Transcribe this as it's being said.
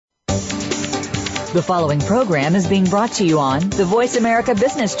The following program is being brought to you on the Voice America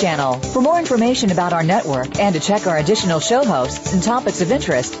Business Channel. For more information about our network and to check our additional show hosts and topics of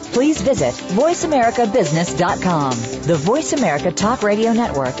interest, please visit voiceamericabusiness.com. The Voice America Talk Radio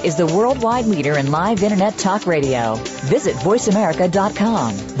Network is the worldwide leader in live Internet talk radio. Visit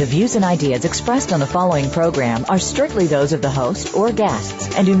voiceamerica.com. The views and ideas expressed on the following program are strictly those of the host or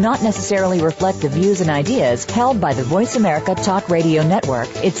guests and do not necessarily reflect the views and ideas held by the Voice America Talk Radio Network,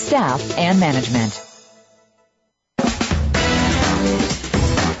 its staff, and management.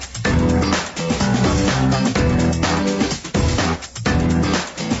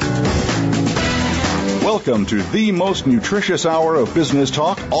 Welcome to the most nutritious hour of business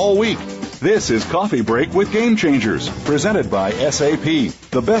talk all week. This is Coffee Break with Game Changers, presented by SAP.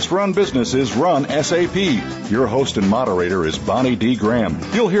 The best-run businesses run SAP. Your host and moderator is Bonnie D. Graham.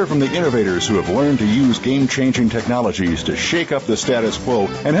 You'll hear from the innovators who have learned to use game-changing technologies to shake up the status quo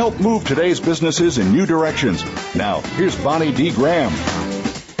and help move today's businesses in new directions. Now, here's Bonnie D. Graham.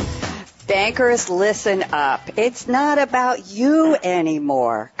 Bankers, listen up. It's not about you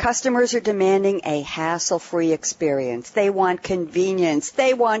anymore. Customers are demanding a hassle-free experience. They want convenience.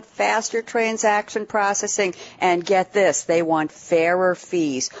 They want faster transaction processing. And get this, they want fairer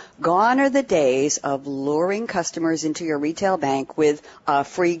fees. Gone are the days of luring customers into your retail bank with a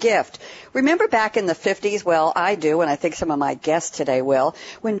free gift. Remember back in the 50s? Well, I do, and I think some of my guests today will,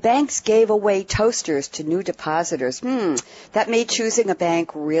 when banks gave away toasters to new depositors. That made choosing a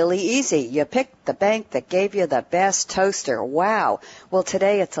bank really easy. You picked the bank that gave you the best toaster. Wow. Well,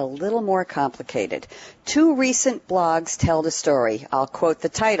 today it's a little more complicated. 2 recent blogs tell the story. I'll quote the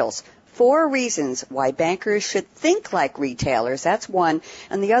titles. 4 reasons why bankers should think like retailers. That's one.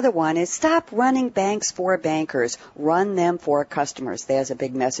 And the other one is stop running banks for bankers. Run them for customers. There's a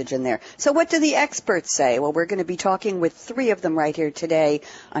big message in there. So what do the experts say? Well, we're going to be talking with 3 of them right here today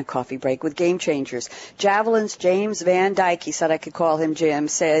on Coffee Break with Game Changers. Javelin's James Van Dyke, he said I could call him Jim,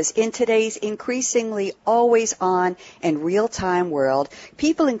 says, in today's increasingly always-on and real-time world,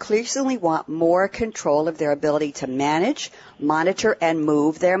 people increasingly want more control of their ability to manage, monitor, and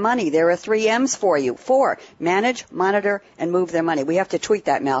move their money. There are 3 M's for you. 4, manage, monitor, and move their money. We have to tweet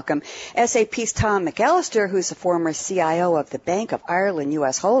that, Malcolm. SAP's Tom McAllister, who's the former CIO of the Bank of Ireland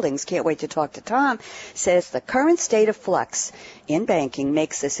U.S. Holdings, can't wait to talk to Tom, says the current state of flux in banking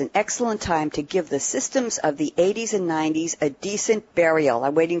makes this an excellent time to give the systems of the 80s and 90s a decent burial.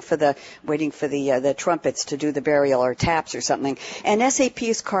 I'm waiting for the trumpets to do the burial, or taps or something. And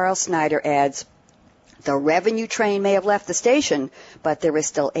SAP's Carl Snyder adds, the revenue train may have left the station, but there is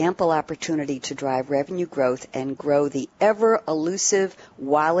still ample opportunity to drive revenue growth and grow the ever-elusive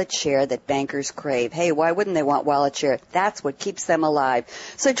wallet share that bankers crave. Hey, why wouldn't they want wallet share? That's what keeps them alive.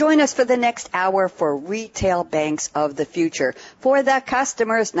 So join us for the next hour for Retail Banks of the Future. For the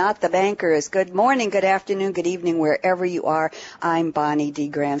customers, not the bankers. Good morning, good afternoon, good evening, wherever you are. I'm Bonnie D.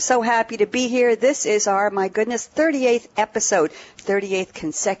 Graham. So happy to be here. This is our, my goodness, 38th episode, 38th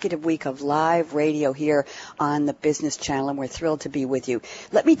consecutive week of live radio here on the Business Channel, and we're thrilled to be with you.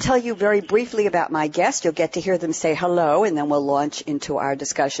 Let me tell you very briefly about my guest. You'll get to hear them say hello, and then we'll launch into our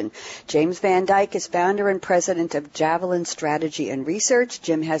discussion. James Van Dyke is founder and president of Javelin Strategy and Research.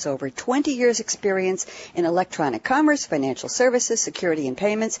 Jim has over 20 years' experience in electronic commerce, financial services, security, and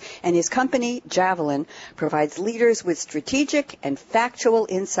payments, and his company, Javelin, provides leaders with strategic and factual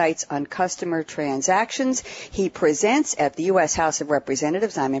insights on customer transactions. He presents at the U.S. House of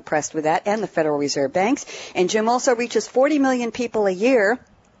Representatives. I'm impressed with that, and the Federal Reserve Banks. And Jim also reaches 40 million people a year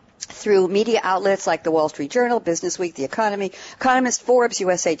through media outlets like the Wall Street Journal, Business Week, The Economist, Forbes,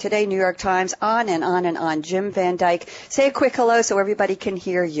 USA Today, New York Times, on and on and on. Jim Van Dyke, say a quick hello so everybody can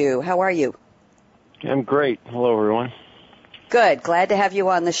hear you. How are you? I'm great. Hello, everyone. Good. Glad to have you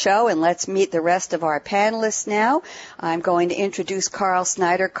on the show, and let's meet the rest of our panelists now. I'm going to introduce Carl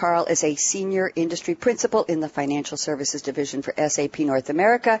Snyder. Carl is a senior industry principal in the Financial Services Division for SAP North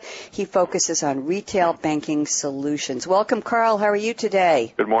America. He focuses on retail banking solutions. Welcome, Carl. How are you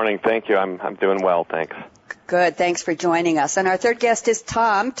today? Good morning. Thank you. I'm doing well, thanks. Good. Thanks for joining us. And our third guest is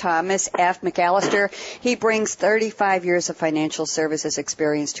Thomas F. McAllister. He brings 35 years of financial services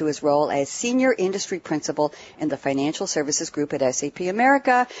experience to his role as Senior Industry Principal in the Financial Services Group at SAP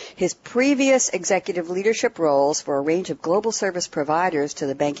America. His previous executive leadership roles for a range of global service providers to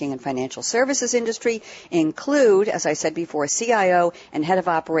the banking and financial services industry include, as I said before, CIO and Head of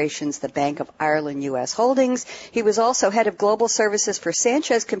Operations, the Bank of Ireland U.S. Holdings. He was also Head of Global Services for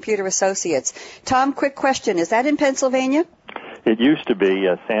Sanchez Computer Associates. Tom, quick question. Is that in Pennsylvania? It used to be.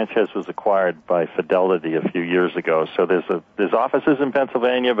 Sanchez was acquired by Fidelity a few years ago. So there's offices in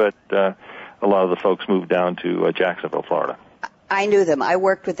Pennsylvania, but a lot of the folks moved down to Jacksonville, Florida. I knew them. I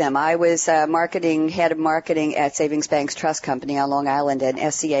worked with them. I was head of marketing at Savings Banks Trust Company on Long Island,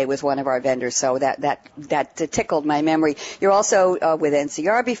 and SCA was one of our vendors, so that tickled my memory. You're also with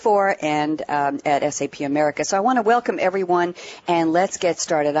NCR before and at SAP America. So I want to welcome everyone, and let's get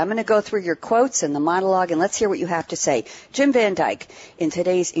started. I'm going to go through your quotes and the monologue, and let's hear what you have to say. Jim Van Dyke, in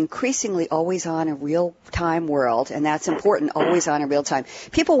today's increasingly always-on and real-time world, and that's important, always-on and real-time,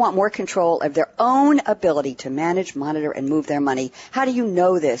 people want more control of their own ability to manage, monitor, and move their money. How do you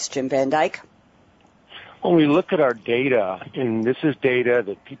know this, Jim Van Dyke? When we look at our data, and this is data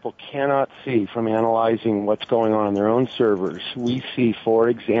that people cannot see from analyzing what's going on their own servers, we see, for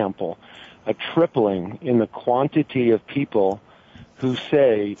example, a tripling in the quantity of people who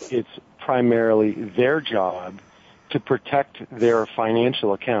say it's primarily their job to protect their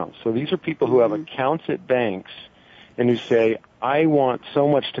financial accounts. So these are people who have accounts at banks and who say, I want so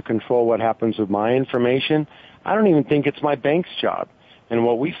much to control what happens with my information, I don't even think it's my bank's job. And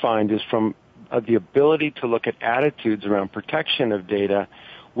what we find is from the ability to look at attitudes around protection of data,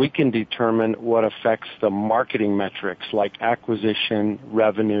 we can determine what affects the marketing metrics like acquisition,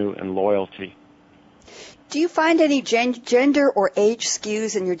 revenue, and loyalty. Do you find any gender or age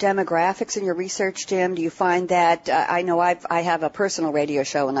skews in your demographics in your research, Jim? Do you find that, I know I have a personal radio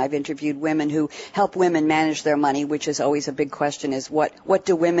show and I've interviewed women who help women manage their money, which is always a big question, is what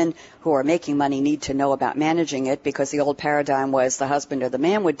do women who are making money need to know about managing it? Because the old paradigm was the husband or the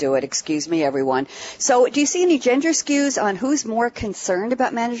man would do it. Excuse me, everyone. So do you see any gender skews on who's more concerned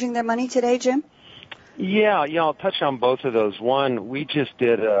about managing their money today, Jim? Yeah, I'll touch on both of those. One, we just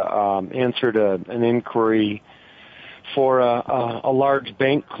answered an inquiry for a large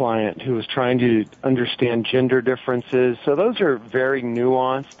bank client who was trying to understand gender differences. So those are very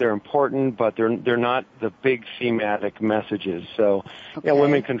nuanced. They're important, but they're not the big thematic messages. So, okay.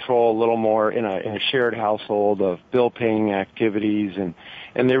 Women control a little more in a shared household of bill-paying activities,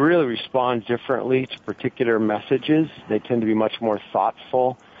 and they really respond differently to particular messages. They tend to be much more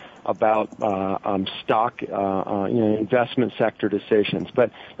thoughtful about stock, investment sector decisions. But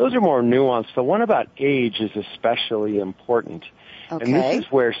those are more nuanced. The one about age is especially important. Okay. And this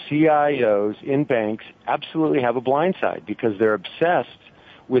is where CIOs in banks absolutely have a blind side because they're obsessed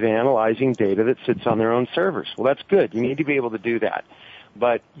with analyzing data that sits on their own servers. Well, that's good. You need to be able to do that.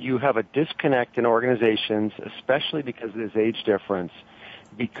 But you have a disconnect in organizations, especially because of this age difference,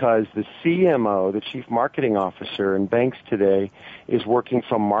 because the CMO, the Chief Marketing Officer in banks today, is working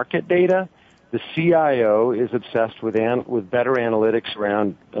from market data. The CIO is obsessed with better analytics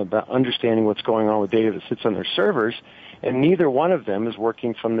around about understanding what's going on with data that sits on their servers, and neither one of them is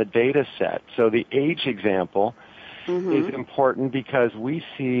working from the data set. So the age example is important because we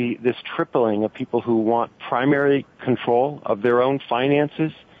see this tripling of people who want primary control of their own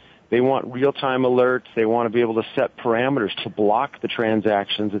finances. They want real-time alerts. They want to be able to set parameters to block the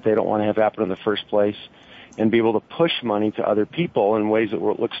transactions that they don't want to have happen in the first place and be able to push money to other people in ways that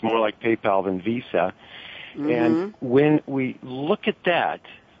looks more like PayPal than Visa. And when we look at that,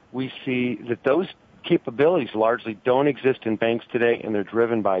 we see that those capabilities largely don't exist in banks today, and they're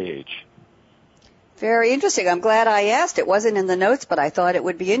driven by age. Very interesting. I'm glad I asked. It wasn't in the notes, but I thought it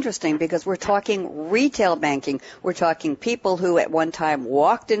would be interesting because we're talking retail banking. We're talking people who at one time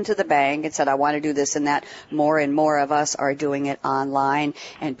walked into the bank and said, I want to do this and that. More and more of us are doing it online.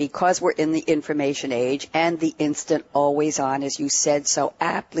 And because we're in the information age and the instant always on, as you said so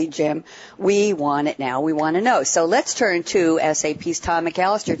aptly, Jim, we want it now. We want to know. So let's turn to SAP's Tom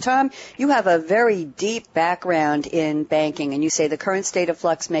McAllister. Tom, you have a very deep background in banking, and you say the current state of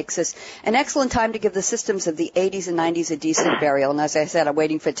flux makes this an excellent time to give the systems of the 80s and 90s a decent burial. And as I said, I'm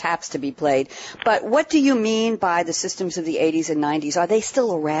waiting for taps to be played. But what do you mean by the systems of the 80s and 90s? Are they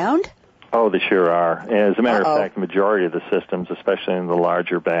still around? Oh, they sure are. As a matter of fact, the majority of the systems, especially in the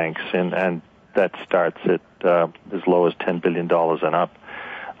larger banks, and that starts at as low as $10 billion and up,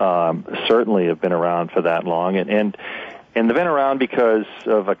 certainly have been around for that long. And they've been around because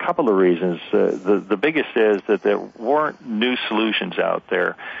of a couple of reasons. The biggest is that there weren't new solutions out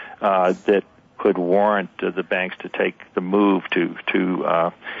there that could warrant the banks to take the move to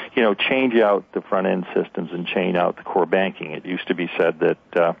change out the front end systems and change out the core banking. It used to be said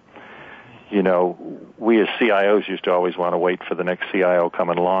that we as CIOs used to always want to wait for the next CIO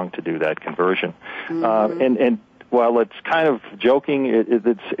coming along to do that conversion. And while it's kind of joking,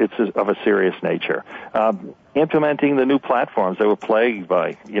 it's of a serious nature. Implementing the new platforms that were plagued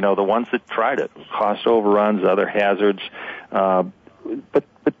by the ones that tried it, cost overruns, other hazards. But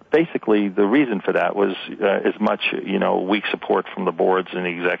basically, the reason for that was as much, weak support from the boards and the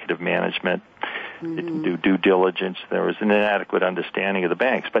executive management didn't do due diligence. There was an inadequate understanding of the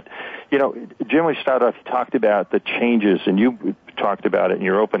banks. But, Jim, we started off, you talked about the changes, and you talked about it in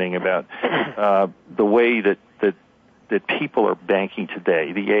your opening about the way that people are banking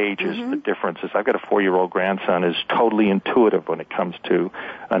today, the ages, the differences. I've got a 4-year-old grandson who's totally intuitive when it comes to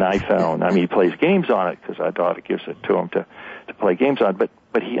an iPhone. I mean, he plays games on it because our daughter gives it to him to play games on,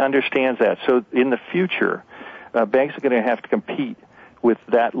 but he understands that. So in the future, banks are going to have to compete with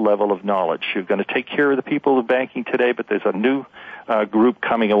that level of knowledge. You're going to take care of the people of banking today, but there's a new group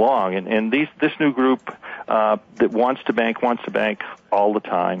coming along, and this new group that wants to bank all the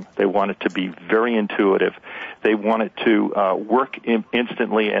time. They want it to be very intuitive. They want it to work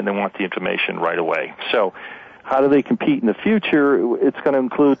instantly, and they want the information right away. So how do they compete in the future? It's going to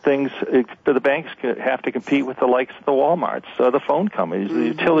include things. The banks have to compete with the likes of the Walmarts, the phone companies, the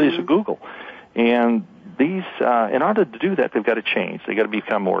utilities of Google. And these, in order to do that, they've got to change. They've got to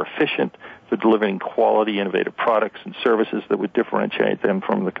become more efficient for delivering quality, innovative products and services that would differentiate them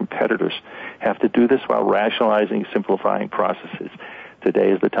from the competitors. Have to do this while rationalizing, simplifying processes.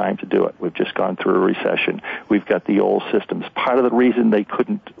 Today is the time to do it. We've just gone through a recession. We've got the old systems. Part of the reason they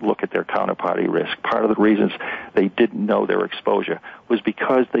couldn't look at their counterparty risk, part of the reasons they didn't know their exposure was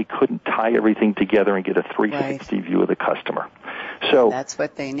because they couldn't tie everything together and get a 360 view of the customer. So that's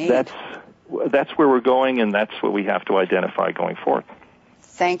what they need. That's where we're going, and that's what we have to identify going forward.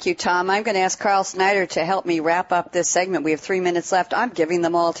 Thank you, Tom. I'm going to ask Carl Snyder to help me wrap up this segment. We have 3 minutes left. I'm giving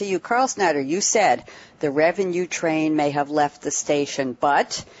them all to you. Carl Snyder, you said the revenue train may have left the station,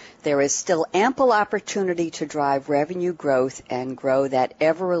 but there is still ample opportunity to drive revenue growth and grow that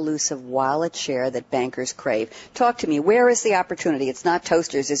ever-elusive wallet share that bankers crave. Talk to me. Where is the opportunity? It's not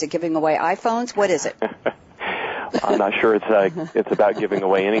toasters. Is it giving away iPhones? What is it? I'm not sure it's about giving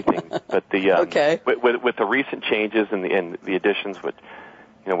away anything, but with the recent changes and the additions,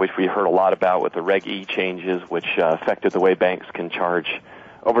 which we heard a lot about with the Reg E changes, which affected the way banks can charge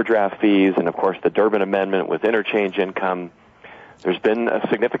overdraft fees, and of course the Durbin Amendment with interchange income. There's been a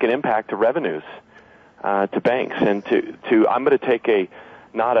significant impact to revenues to banks, and I'm going to take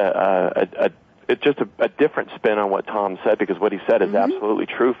just a different spin on what Tom said, because what he said is absolutely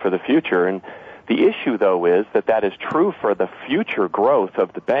true for the future. And the issue, though, is that is true for the future growth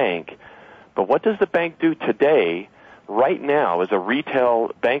of the bank, but what does the bank do today, right now, as a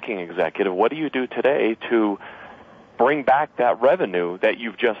retail banking executive? What do you do today to bring back that revenue that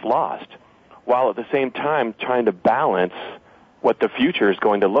you've just lost, while at the same time trying to balance what the future is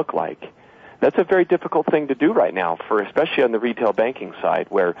going to look like? That's a very difficult thing to do right now, especially on the retail banking side,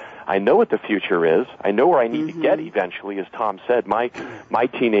 where I know what the future is. I know where I need to get eventually, as Tom said. My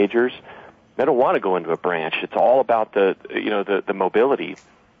teenagers, they don't want to go into a branch. It's all about the mobility.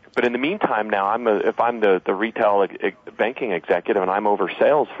 But in the meantime, now if I'm the retail banking executive and I'm over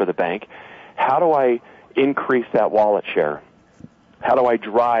sales for the bank, how do I increase that wallet share? How do I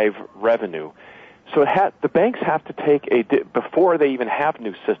drive revenue? So the banks have to take before they even have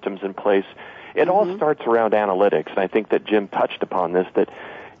new systems in place. It all starts around analytics, and I think that Jim touched upon this. That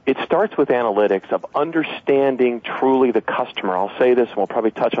it starts with analytics of understanding truly the customer. I'll say this, and we'll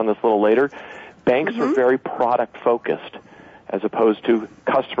probably touch on this a little later. Banks are very product focused, as opposed to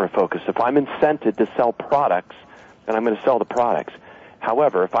customer-focused. If I'm incented to sell products, then I'm going to sell the products.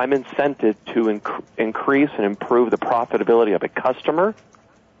 However, if I'm incented to increase and improve the profitability of a customer,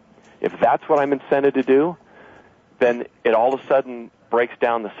 if that's what I'm incented to do, then it all of a sudden breaks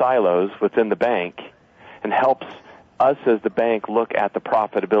down the silos within the bank and helps us as the bank look at the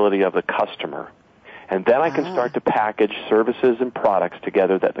profitability of the customer. And then I can start to package services and products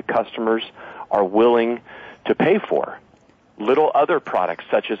together that the customers are willing to pay for. Little other products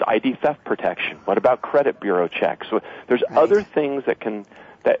such as ID theft protection. What about credit bureau checks? So there's other things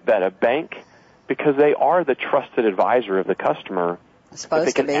that a bank, because they are the trusted advisor of the customer, that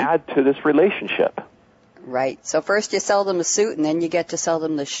they can add to this relationship. Right. So first you sell them a suit, and then you get to sell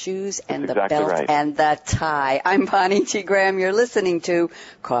them the shoes and the belt and the tie. I'm Bonnie T. Graham. You're listening to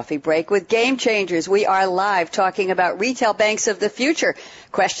Coffee Break with Game Changers. We are live talking about retail banks of the future.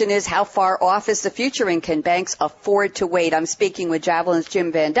 Question is, how far off is the future, and can banks afford to wait? I'm speaking with Javelin's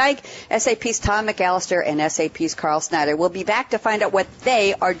Jim Van Dyke, SAP's Tom McAllister, and SAP's Carl Snyder. We'll be back to find out what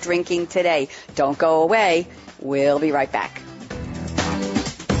they are drinking today. Don't go away. We'll be right back.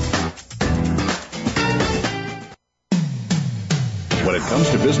 When it comes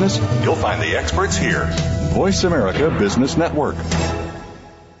to business, you'll find the experts here. Voice America Business Network.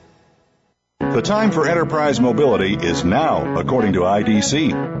 The time for enterprise mobility is now, according to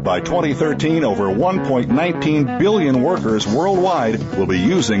IDC. By 2013, over 1.19 billion workers worldwide will be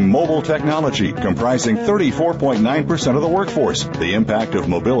using mobile technology, comprising 34.9% of the workforce. The impact of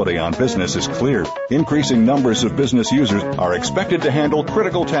mobility on business is clear. Increasing numbers of business users are expected to handle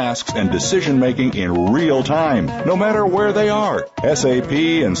critical tasks and decision-making in real time, no matter where they are. SAP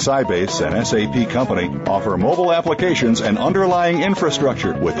and Sybase, an SAP company, offer mobile applications and underlying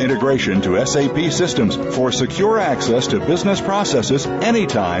infrastructure with integration to SAP systems for secure access to business processes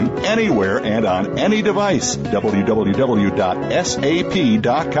anytime, anywhere, and on any device. www.sap.com.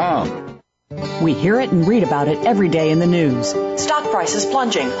 We hear it and read about it every day in the news. Stock prices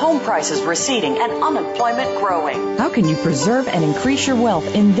plunging, home prices receding, and unemployment growing. How can you preserve and increase your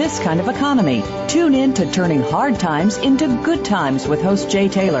wealth in this kind of economy? Tune in to Turning Hard Times into Good Times with host Jay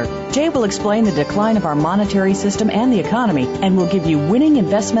Taylor. Jay will explain the decline of our monetary system and the economy, and will give you winning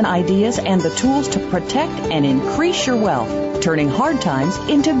investment ideas and the tools to protect and increase your wealth. Turning Hard Times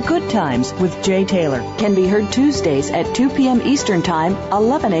into Good Times with Jay Taylor can be heard Tuesdays at 2 p.m. Eastern Time,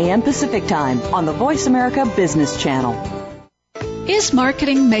 11 a.m. Pacific Time on the Voice America Business Channel. Is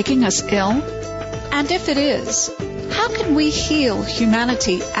marketing making us ill? And if it is, how can we heal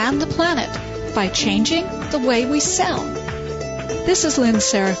humanity and the planet by changing the way we sell? This is Lynn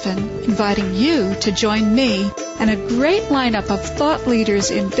Serafin inviting you to join me and a great lineup of thought leaders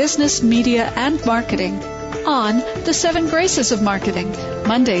in business, media, and marketing on The 7 Graces of Marketing,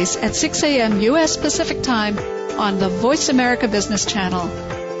 Mondays at 6 a.m. U.S. Pacific Time on the Voice America Business Channel.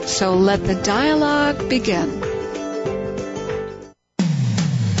 So let the dialogue begin.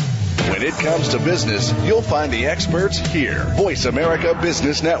 When it comes to business, you'll find the experts here. Voice America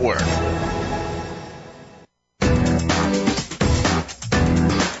Business Network.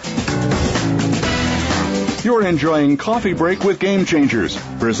 You're enjoying Coffee Break with Game Changers,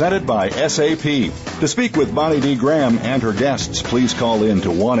 presented by SAP. To speak with Bonnie D. Graham and her guests, please call in to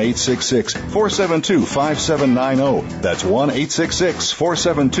 1-866-472-5790. That's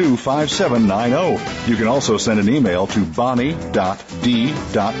 1-866-472-5790. You can also send an email to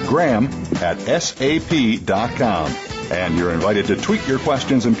bonnie.d.graham@sap.com. And you're invited to tweet your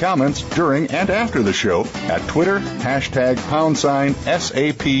questions and comments during and after the show at Twitter, #SAPRADIO.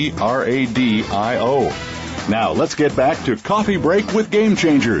 Now, let's get back to Coffee Break with Game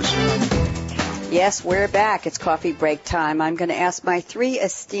Changers. Yes, we're back. It's coffee break time. I'm going to ask my 3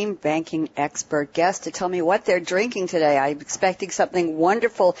 esteemed banking expert guests to tell me what they're drinking today. I'm expecting something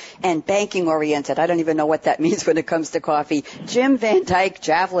wonderful and banking-oriented. I don't even know what that means when it comes to coffee. Jim Van Dyke,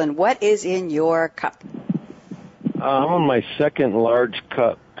 Javelin, what is in your cup? I'm on my second large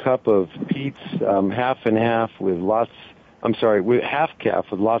cup of Pete's half and half with half calf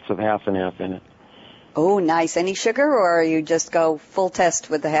with lots of half and half in it. Oh, nice. Any sugar, or you just go full test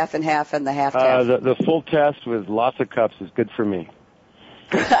with the half and half and the half calf? The full test with lots of cups is good for me.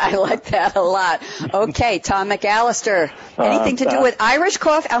 I like that a lot. Okay, Tom McAllister. Anything to do with Irish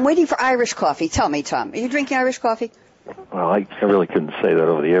coffee? I'm waiting for Irish coffee. Tell me, Tom, are you drinking Irish coffee? Well, I really couldn't say that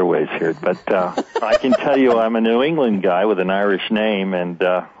over the airways here, but I can tell you I'm a New England guy with an Irish name,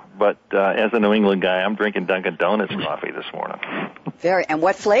 but as a New England guy, I'm drinking Dunkin' Donuts coffee this morning. And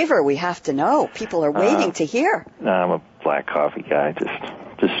what flavor? We have to know. People are waiting to hear. I'm a black coffee guy,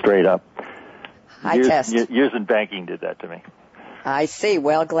 just straight up. Years in banking did that to me. I see.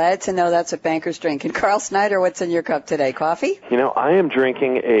 Well, glad to know that's what bankers drink. And Carl Snyder, what's in your cup today? Coffee? You know, I am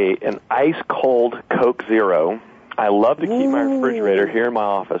drinking an ice-cold Coke Zero. I love to keep my refrigerator here in my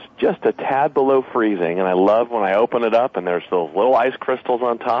office just a tad below freezing, and I love when I open it up and there's those little ice crystals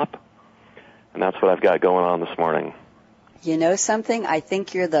on top, and that's what I've got going on this morning. You know something? I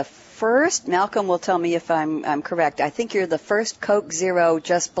think you're the first, Malcolm will tell me if I'm correct, I think you're the first Coke Zero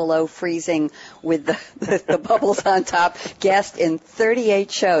just below freezing with the bubbles on top guest in 38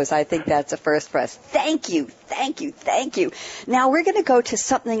 shows. I think that's a first for us. Thank you. Now we're going to go to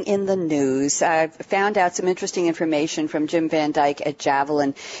something in the news. I found out some interesting information from Jim Van Dyke at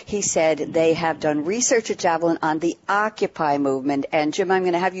Javelin. He said they have done research at Javelin on the Occupy movement. And Jim, I'm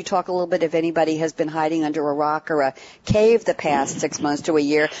going to have you talk a little bit if anybody has been hiding under a rock or a cave the past 6 months to a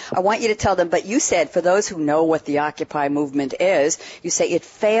year. I want you to tell them, but you said, for those who know what the Occupy movement is, you say it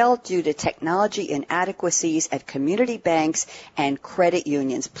failed due to technology inadequacies at community banks and credit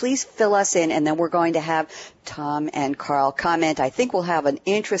unions. Please fill us in, and then we're going to have Tom and Carl comment. I think we'll have an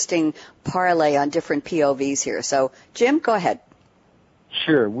interesting parlay on different POVs here. So, Jim, go ahead.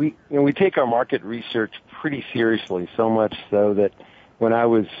 Sure. We take our market research pretty seriously, so much so that when I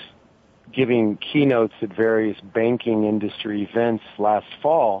was giving keynotes at various banking industry events last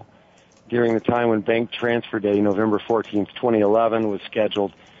fall, during the time when Bank Transfer Day, November 14th, 2011, was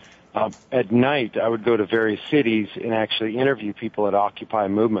scheduled, at night, I would go to various cities and actually interview people at Occupy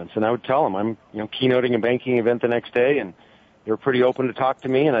movements, and I would tell them I'm keynoting a banking event the next day, and they were pretty open to talk to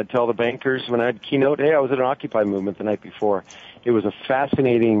me, and I'd tell the bankers when I'd keynote, hey, I was at an Occupy movement the night before. It was a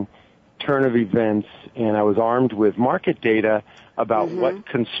fascinating turn of events, and I was armed with market data about what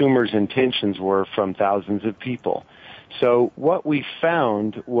consumers' intentions were from thousands of people. So what we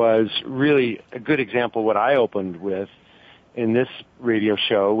found was really a good example of what I opened with in this radio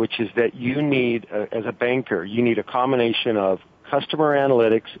show, which is that you need, as a banker, you need a combination of customer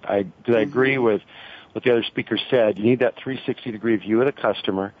analytics. I agree with what the other speaker said. You need that 360-degree view of the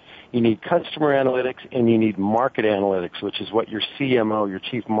customer. You need customer analytics, and you need market analytics, which is what your CMO, your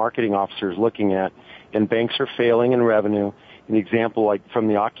chief marketing officer, is looking at. And banks are failing in revenue. An example like from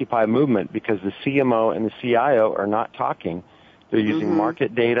the Occupy movement, because the CMO and the CIO are not talking. They're using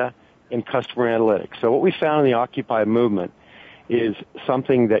market data and customer analytics. So what we found in the Occupy movement is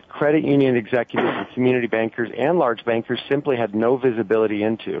something that credit union executives and community bankers and large bankers simply had no visibility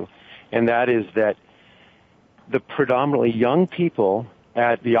into, and that is that the predominantly young people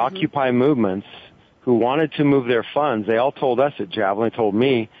at the Occupy movements who wanted to move their funds, they all told us at Javelin, they told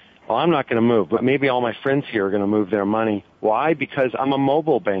me, well, I'm not going to move, but maybe all my friends here are going to move their money. Why? Because I'm a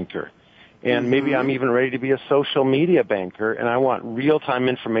mobile banker, and maybe I'm even ready to be a social media banker, and I want real-time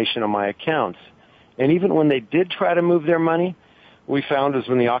information on my accounts. And even when they did try to move their money, we found is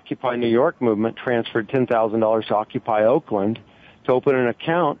when the Occupy New York movement transferred $10,000 to Occupy Oakland to open an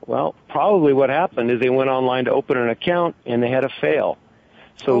account, well, probably what happened is they went online to open an account, and they had a fail.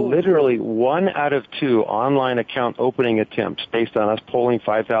 So literally 1 out of 2 online account opening attempts, based on us polling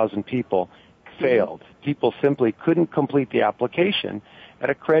 5,000 people, failed. People simply couldn't complete the application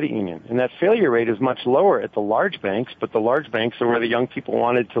at a credit union. And that failure rate is much lower at the large banks, but the large banks are where the young people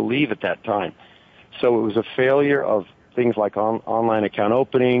wanted to leave at that time. So it was a failure of things like online account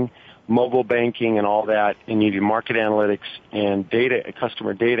opening, mobile banking, and all that, and you need market analytics and data,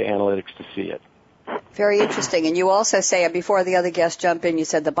 customer data analytics to see it. Very interesting. And you also say, before the other guests jump in, you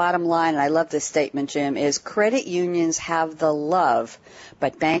said the bottom line, and I love this statement, Jim, is credit unions have the love,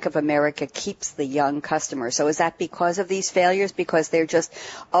 but Bank of America keeps the young customer. So is that because of these failures? Because they're just,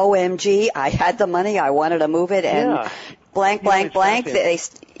 OMG, I had the money, I wanted to move it, and blank. Go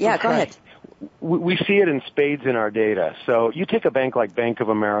ahead. We see it in spades in our data. So you take a bank like Bank of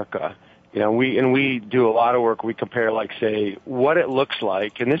America, we do a lot of work. We compare, like, say, what it looks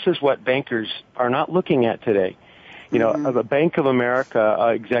like, and this is what bankers are not looking at today. A Bank of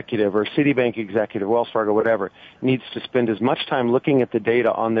America executive or Citibank executive, Wells Fargo, whatever, needs to spend as much time looking at the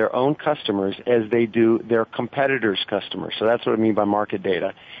data on their own customers as they do their competitors' customers. So that's what I mean by market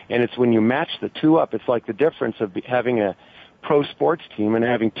data. And it's when you match the two up, it's like the difference of having a pro sports team and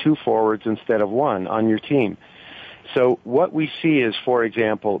having 2 forwards instead of 1 on your team. So what we see is, for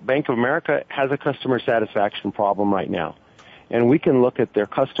example, Bank of America has a customer satisfaction problem right now. And we can look at their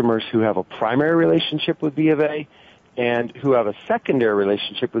customers who have a primary relationship with B of A and who have a secondary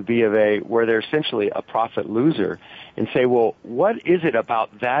relationship with B of A where they're essentially a profit loser and say, well, what is it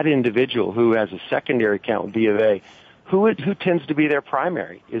about that individual who has a secondary account with B of A? Who tends to be their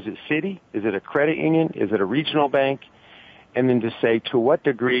primary? Is it Citi? Is it a credit union? Is it a regional bank? And then to say, to what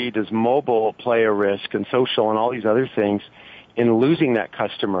degree does mobile play a risk and social and all these other things in losing that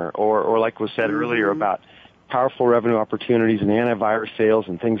customer? Or like was said earlier about powerful revenue opportunities and antivirus sales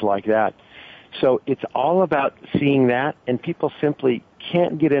and things like that. So it's all about seeing that, and people simply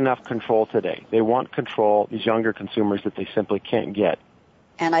can't get enough control today. They want control, these younger consumers, that they simply can't get.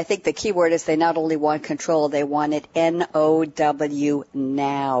 And I think the key word is they not only want control, they want it N-O-W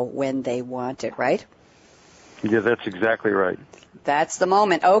now when they want it, right? Yeah, that's exactly right. That's the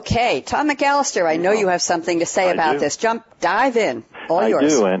moment. Okay, Tom McAllister, I know you have something to say about this. Dive in. All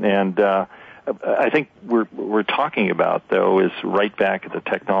yours. I do, and I think we're talking about, though, is right back at the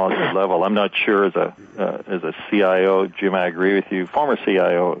technology level. I'm not sure as a CIO, Jim, I agree with you, former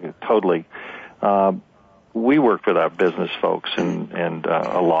CIO, totally. We worked with our business folks and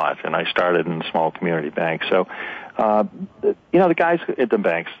a lot, and I started in a small community bank. So, the guys at the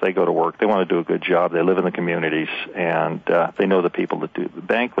banks, they go to work. They want to do a good job. They live in the communities, and they know the people that do the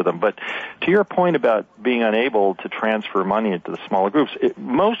bank with them. But to your point about being unable to transfer money into the smaller groups,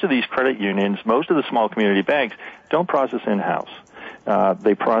 most of these credit unions, most of the small community banks don't process in-house.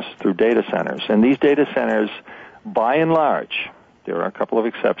 They process through data centers. And these data centers, by and large, there are a couple of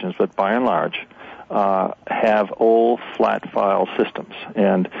exceptions, but by and large, have old flat file systems.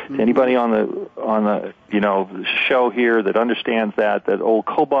 And anybody on the show here that understands that old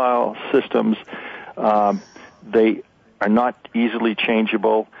COBOL systems, they are not easily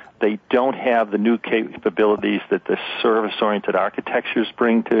changeable. They don't have the new capabilities that the service-oriented architectures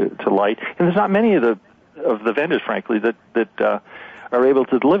bring to light. And there's not many of the vendors, frankly, that are able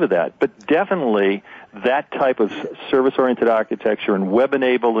to deliver that. But definitely that type of service-oriented architecture and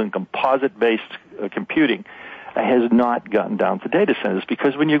web-enabled and composite-based computing has not gotten down to data centers,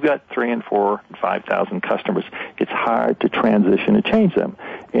 because when you've got 3,000 and 4,000 and 5,000 customers, it's hard to transition and change them.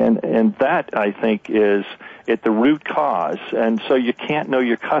 And that, I think, is at the root cause. And so you can't know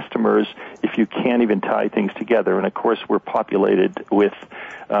your customers if you can't even tie things together. And, of course, we're populated with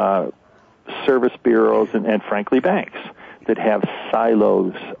service bureaus and frankly, banks that have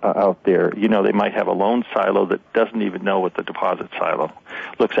silos out there. You know, they might have a loan silo that doesn't even know what the deposit silo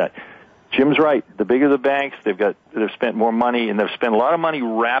looks at. Jim's right. The bigger the banks, they've spent more money, and they've spent a lot of money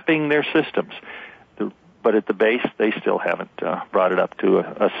wrapping their systems. But at the base, they still haven't brought it up to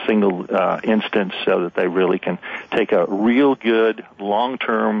a single instance so that they really can take a real good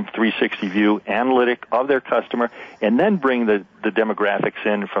long-term 360 view analytic of their customer, and then bring the demographics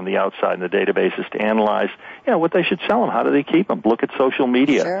in from the outside in the databases to analyze, what they should sell them. How do they keep them? Look at social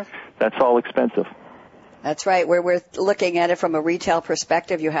media. Sure. That's all expensive. That's right. We're looking at it from a retail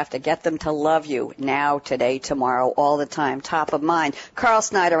perspective. You have to get them to love you now, today, tomorrow, all the time, top of mind. Carl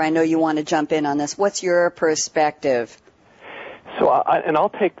Snyder, I know you want to jump in on this. What's your perspective? So, I'll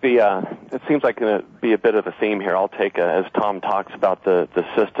take it seems like going to be a bit of a theme here. I'll take, as Tom talks about the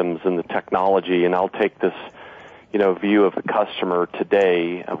systems and the technology, and I'll take this, view of the customer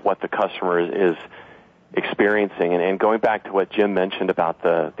today, of what the customer is experiencing. And going back to what Jim mentioned about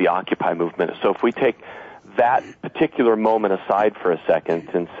the Occupy movement. So if we take that particular moment aside for a second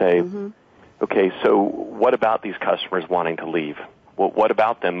and say, okay, so what about these customers wanting to leave? What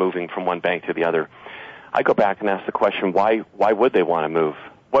about them moving from one bank to the other? I go back and ask the question, why would they want to move?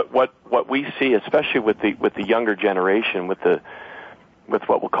 What we see, especially with the younger generation, with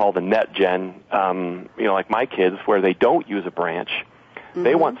what we'll call the net gen, like my kids, where they don't use a branch,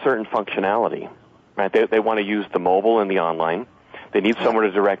 they want certain functionality, right? They want to use the mobile and the online. They need somewhere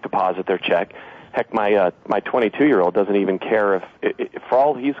to direct deposit their check. Heck, my 22-year-old doesn't even care if, for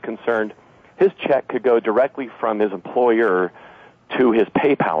all he's concerned, his check could go directly from his employer to his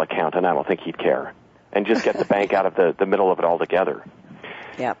PayPal account, and I don't think he'd care, and just get the bank out of the middle of it altogether.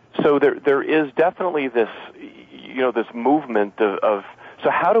 Yep. So there is definitely this, this movement of so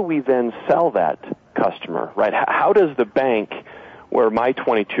how do we then sell that customer, right? How does the bank, where my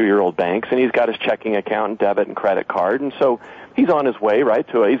 22-year-old banks, and he's got his checking account and debit and credit card, and so he's on his way, right?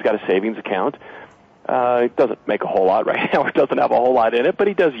 He's got a savings account. It doesn't make a whole lot right now. It doesn't have a whole lot in it, but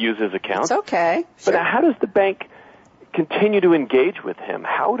he does use his account. It's okay. Sure. But how does the bank continue to engage with him?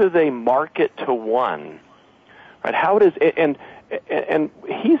 How do they market to one? Right? How does and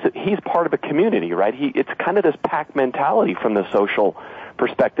he's part of a community, right? It's kind of this pack mentality from the social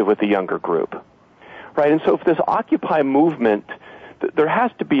perspective with the younger group, right? And so if this Occupy movement, there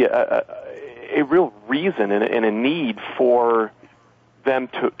has to be a real reason and a need for them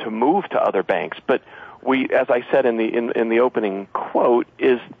to move to other banks. But we, as I said in the opening quote,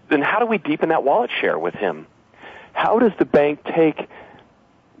 is then how do we deepen that wallet share with him? How does the bank take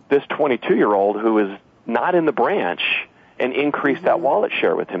this 22-year-old who is not in the branch and increase that wallet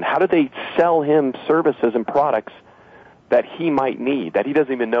share with him? How do they sell him services and products that he might need, that he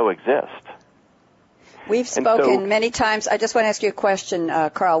doesn't even know exist? We've spoken many times. I just want to ask you a question,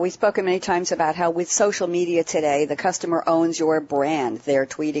 Carl. We've spoken many times about how with social media today, the customer owns your brand. They're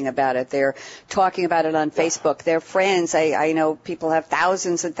tweeting about it. They're talking about it on Facebook. They're friends. I know people have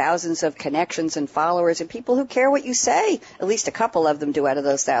thousands and thousands of connections and followers and people who care what you say. At least a couple of them do out of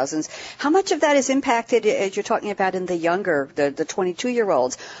those thousands. How much of that is impacted, as you're talking about, in the younger, the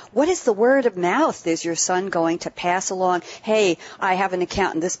 22-year-olds? What is the word of mouth? Is your son going to pass along, hey, I have an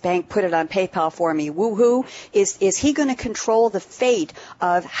account in this bank, put it on PayPal for me, woo-hoo? Is he going to control the fate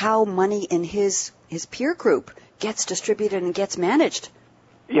of how money in his peer group gets distributed and gets managed?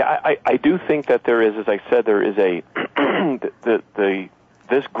 Yeah, I do think that there is, as I said, there is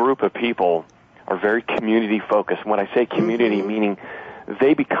this group of people are very community focused. And when I say community, meaning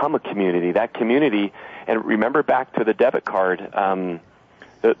they become a community. That community, and remember back to the debit card,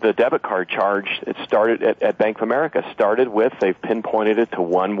 the debit card charge, it started at Bank of America, started with, they've pinpointed it to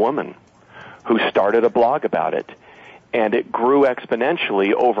one woman who started a blog about it. And it grew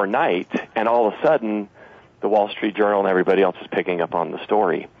exponentially overnight, and all of a sudden, the Wall Street Journal and everybody else is picking up on the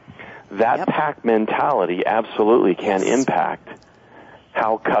story. That pack mentality absolutely can impact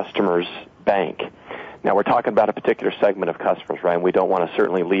how customers bank. Now, we're talking about a particular segment of customers, right? And we don't want to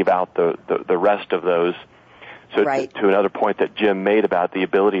certainly leave out the rest of those. So to another point that Jim made about the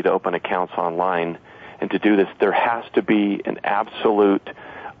ability to open accounts online And to do this, there has to be an absolute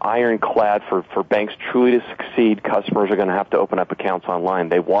ironclad for banks truly to succeed. Customers are going to have to open up accounts online.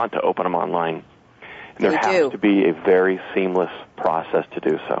 They want to open them online. And there has to be a very seamless process to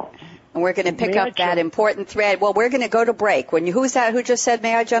do so. And we're going to pick up that important thread. Well, we're going to go to break. Who's that who just said,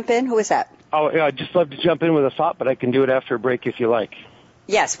 may I jump in? Who is that? Oh, yeah, I'd just love to jump in with a thought, but I can do it after a break if you like.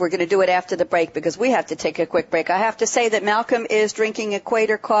 Yes, we're going to do it after the break because we have to take a quick break. I have to say that Malcolm is drinking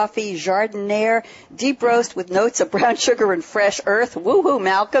Equator Coffee Jardiniere Deep Roast with notes of brown sugar and fresh earth. Woo-hoo,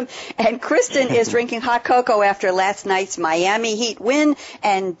 Malcolm. And Kristen is drinking hot cocoa after last night's Miami Heat win.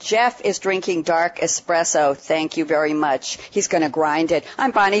 And Jeff is drinking dark espresso. Thank you very much. He's going to grind it.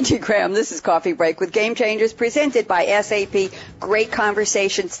 I'm Bonnie G. Graham. This is Coffee Break with Game Changers presented by SAP. Great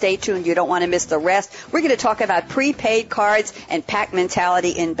conversation. Stay tuned. You don't want to miss the rest. We're going to talk about prepaid cards and pack mentality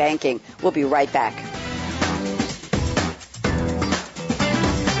in banking. We'll be right back.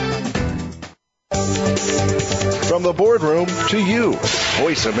 From the boardroom to you,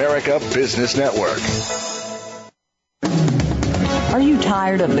 Voice America Business Network. Are you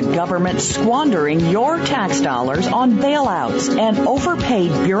tired of the government squandering your tax dollars on bailouts and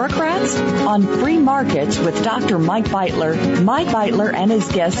overpaid bureaucrats? On Free Markets with Dr. Mike Beitler and his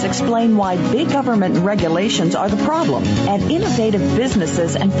guests explain why big government regulations are the problem and innovative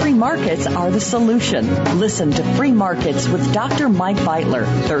businesses and free markets are the solution. Listen to Free Markets with Dr. Mike Beitler,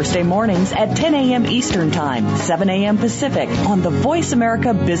 Thursday mornings at 10 a.m. Eastern Time, 7 a.m. Pacific on the Voice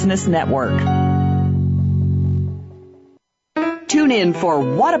America Business Network. Tune in for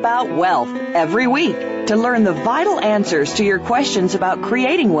What About Wealth every week to learn the vital answers to your questions about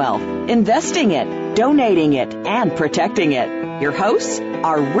creating wealth, investing it, donating it, and protecting it. Your hosts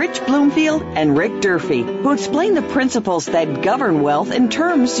are Rich Bloomfield and Rick Durfee, who explain the principles that govern wealth in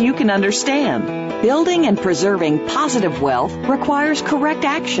terms you can understand. Building and preserving positive wealth requires correct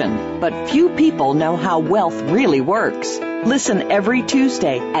action, but few people know how wealth really works. Listen every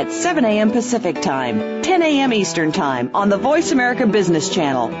Tuesday at 7 a.m. Pacific Time, 10 a.m. Eastern Time on the Voice America Business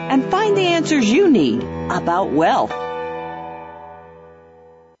Channel and find the answers you need about wealth.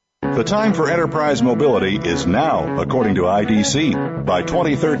 The time for enterprise mobility is now, according to IDC. By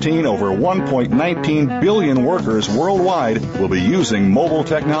 2013, over 1.19 billion workers worldwide will be using mobile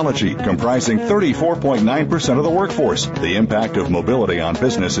technology, comprising 34.9% of the workforce. The impact of mobility on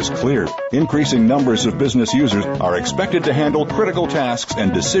business is clear. Increasing numbers of business users are expected to handle critical tasks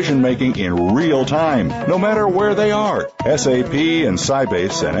and decision-making in real time, no matter where they are. SAP and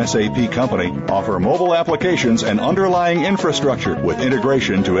Sybase, an SAP company, offer mobile applications and underlying infrastructure with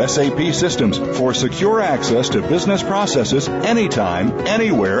integration to SAP systems for secure access to business processes anytime,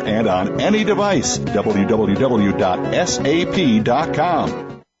 anywhere, and on any device. www.sap.com.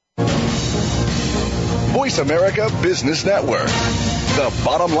 Voice America Business Network, the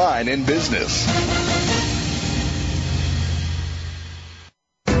bottom line in business.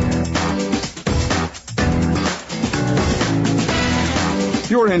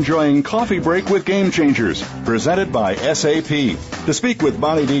 You're enjoying Coffee Break with Game Changers, presented by SAP. To speak with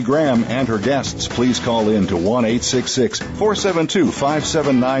Bonnie D. Graham and her guests, please call in to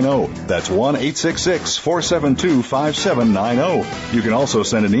 1-866-472-5790. That's 1-866-472-5790. You can also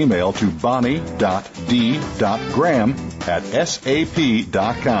send an email to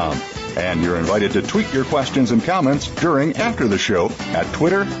bonnie.d.graham@sap.com. And you're invited to tweet your questions and comments during after the show at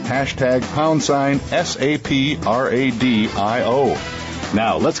Twitter, #SAPRADIO.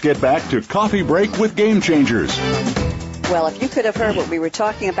 Now, let's get back to Coffee Break with Game Changers. Well, if you could have heard what we were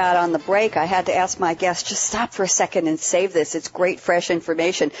talking about on the break, I had to ask my guest, just stop for a second and save this. It's great, fresh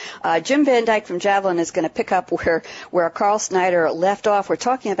information. Jim Van Dyke from Javelin is going to pick up where Carl Snyder left off. We're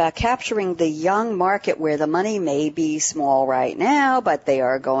talking about capturing the young market where the money may be small right now, but they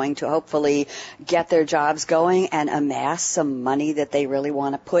are going to hopefully get their jobs going and amass some money that they really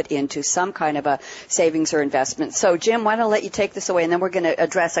want to put into some kind of a savings or investment. So, Jim, why don't I let you take this away, and then we're going to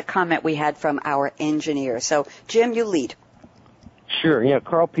address a comment we had from our engineer. So, Jim, you lead. Sure. Yeah,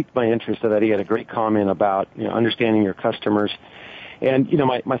 Carl piqued my interest in that. He had a great comment about, understanding your customers. And,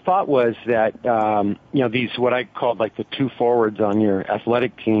 my thought was that, these, what I called like the two forwards on your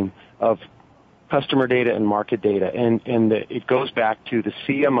athletic team of customer data and market data. And it goes back to the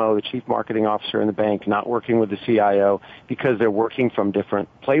CMO, the chief marketing officer in the bank, not working with the CIO because they're working from different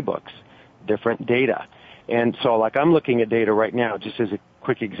playbooks, different data. And so like I'm looking at data right now, just as a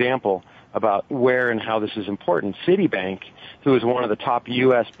quick example about where and how this is important. Citibank, who is one of the top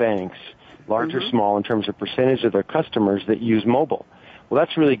U.S. banks, large or small in terms of percentage of their customers that use mobile. Well,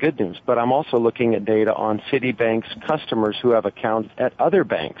 that's really good news, but I'm also looking at data on Citibank's customers who have accounts at other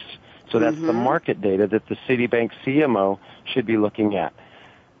banks. So that's the market data that the Citibank CMO should be looking at.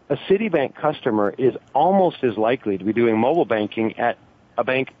 a Citibank customer is almost as likely to be doing mobile banking at a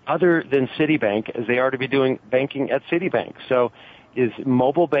bank other than Citibank as they are to be doing banking at Citibank. So is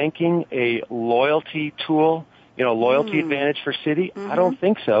mobile banking a loyalty tool, loyalty advantage for Citi? I don't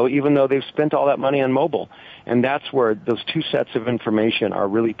think so, even though they've spent all that money on mobile. And that's where those two sets of information are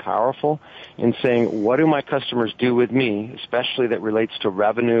really powerful in saying, what do my customers do with me, especially that relates to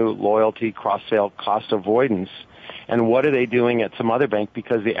revenue, loyalty, cross-sale, cost avoidance, and what are they doing at some other bank?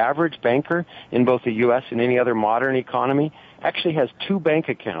 Because the average banker in both the U.S. and any other modern economy actually has two bank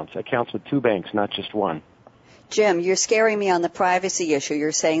accounts with two banks, not just one. Jim, you're scaring me on the privacy issue.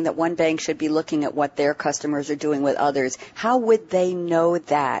 You're saying that one bank should be looking at what their customers are doing with others. How would they know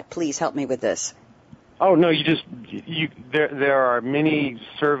that? Please help me with this. Oh, no, there are many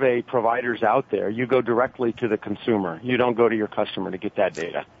survey providers out there. You go directly to the consumer. You don't go to your customer to get that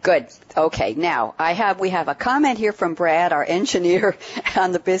data. Good. Okay. Now, we have a comment here from Brad, our engineer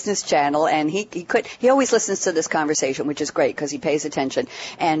on the Business Channel, and he always listens to this conversation, which is great because he pays attention.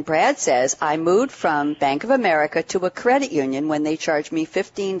 And Brad says, I moved from Bank of America to a credit union when they charged me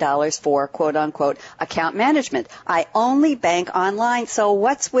 $15 for quote unquote account management. I only bank online, so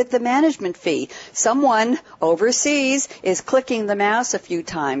what's with the management fee? Someone overseas is clicking the mouse a few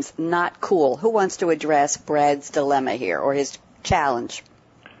times. Not cool. Who wants to address Brad's dilemma here or his challenge?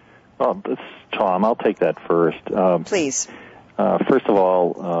 Well, it's Tom. I'll take that first. Please. First of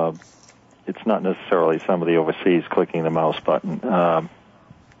all, it's not necessarily somebody overseas clicking the mouse button.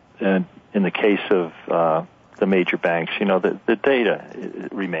 And in the case of the major banks, the data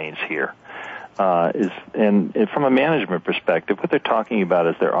remains here. And from a management perspective, what they're talking about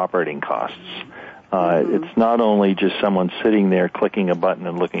is their operating costs. It's not only just someone sitting there clicking a button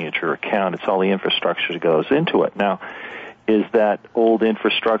and looking at your account, it's all the infrastructure that goes into it. Now, is that old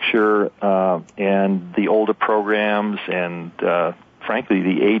infrastructure and the older programs and, frankly,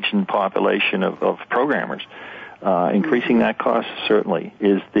 the aging population of programmers increasing that cost? Certainly.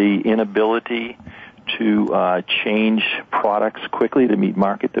 Is the inability to change products quickly to meet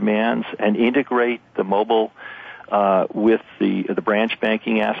market demands and integrate the mobile with the branch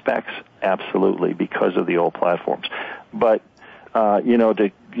banking aspects? Absolutely, because of the old platforms. But,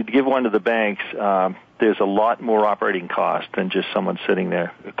 to give one to the banks, there's a lot more operating cost than just someone sitting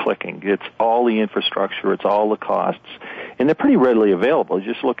there clicking. It's all the infrastructure, it's all the costs, and they're pretty readily available.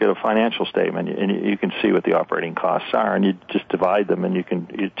 You just look at a financial statement, and you can see what the operating costs are, and you just divide them, and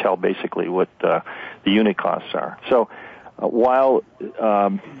you tell basically what the unit costs are. So while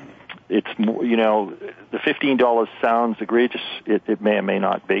it's, the $15 sounds egregious, it may or may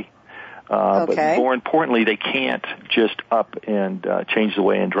not be. But more importantly, they can't just up and change the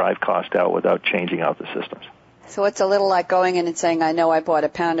way and drive cost out without changing out the systems. So it's a little like going in and saying, I know I bought a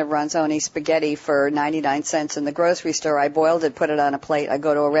pound of Ronzoni spaghetti for 99 cents in the grocery store. I boiled it, put it on a plate. I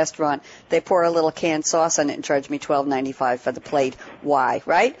go to a restaurant. They pour a little canned sauce on it and charge me $12.95 for the plate. Why,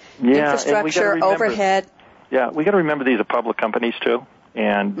 right? Yeah, infrastructure, overhead. Yeah, we got to remember these are public companies, too.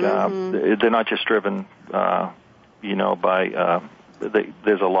 And they're not just driven, by...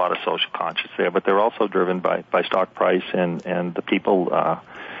 there's a lot of social conscience there, but they're also driven by stock price, and the people,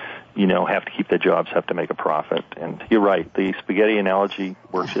 have to keep their jobs, have to make a profit. And you're right, the spaghetti analogy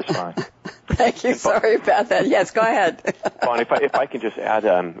works just fine. Thank you. Sorry about that. Yes, go ahead. Bon, if I can just add,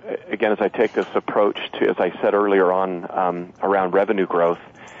 again, as I take this approach to, as I said earlier on, around revenue growth,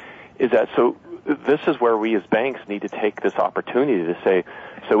 is that so this is where we as banks need to take this opportunity to say,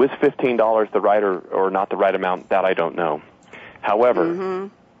 so is $15 the right or not the right amount? That I don't know. However,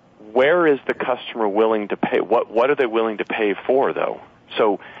 where is the customer willing to pay? What are they willing to pay for, though?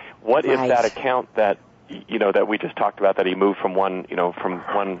 So what if that account that, that we just talked about, that he moved from one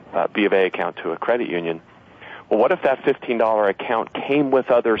B of A account to a credit union? Well, what if that $15 account came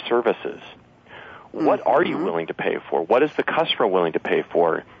with other services? What are you willing to pay for? What is the customer willing to pay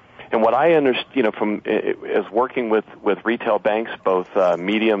for? And what I understand, from as working with retail banks, both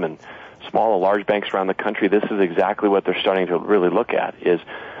medium and small and large banks around the country, this is exactly what they're starting to really look at, is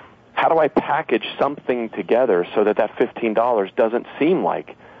how do I package something together so that $15 doesn't seem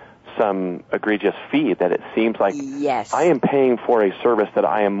like some egregious fee, that it seems like I am paying for a service that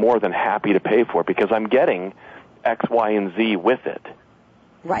I am more than happy to pay for because I'm getting X, Y, and Z with it.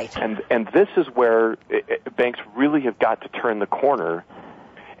 Right. And this is where banks really have got to turn the corner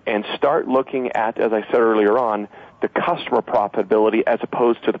and start looking at, as I said earlier on, the customer profitability as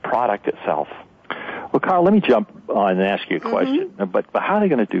opposed to the product itself. Well, Carl, let me jump on and ask you a question. But how are they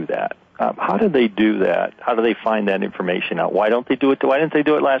going to do that? How do they do that? How do they find that information out? Why don't they do it? Why didn't they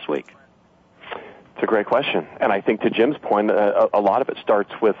do it last week? It's a great question. And I think to Jim's point, a lot of it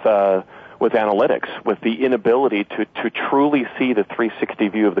starts with with analytics, with the inability to truly see the 360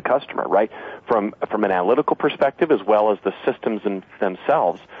 view of the customer, right? From an analytical perspective as well as the systems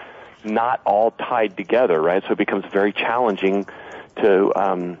themselves, not all tied together, right? So it becomes very challenging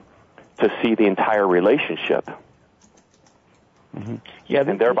to see the entire relationship. Mm-hmm. Yeah,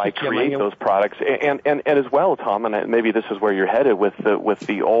 and thereby create those products. And as well, Tom, and maybe this is where you're headed with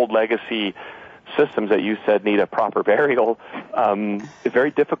the old legacy systems that you said need a proper burial. It's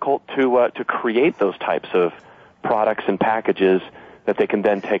very difficult to create those types of products and packages that they can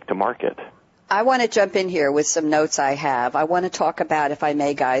then take to market. I want to jump in here with some notes I have. I want to talk about, if I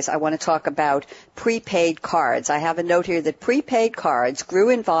may, guys, I want to talk about prepaid cards. I have a note here that prepaid cards grew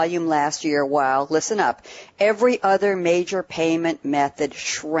in volume last year while, listen up, every other major payment method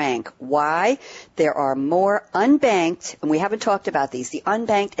shrank. Why? There are more unbanked, and we haven't talked about these, the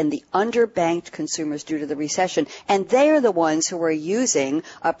unbanked and the underbanked consumers due to the recession, and they are the ones who are using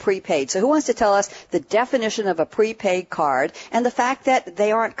a prepaid. So who wants to tell us the definition of a prepaid card and the fact that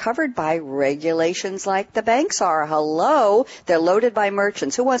they aren't covered by regulations like the banks are? Hello? They're loaded by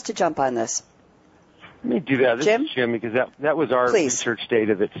merchants. Who wants to jump on this? Let me do that. This Jim? is Jim, because that was our research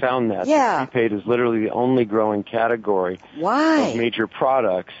data that found that. Yeah. The prepaid is literally the only growing category of major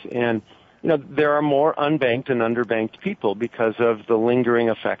products. And, you know, there are more unbanked and underbanked people because of the lingering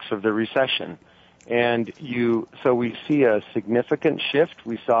effects of the recession. And so we see a significant shift.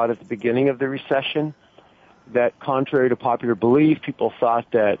 We saw it at the beginning of the recession. That contrary to popular belief, people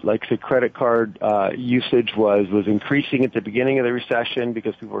thought that, like, say, credit card usage was increasing at the beginning of the recession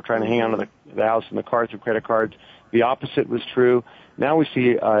because people were trying to hang on to the house and the car through credit cards. The opposite was true. Now we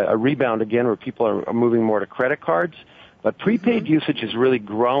see a rebound again where people are moving more to credit cards. But prepaid usage is really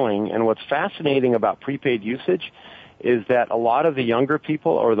growing, and what's fascinating about prepaid usage is that a lot of the younger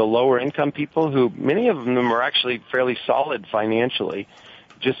people or the lower income people, who many of them are actually fairly solid financially,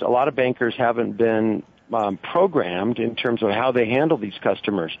 just a lot of bankers haven't been programmed in terms of how they handle these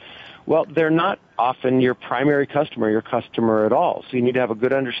customers. Well, they're not often your primary customer, your customer at all. So you need to have a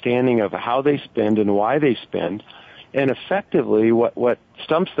good understanding of how they spend and why they spend. And effectively, what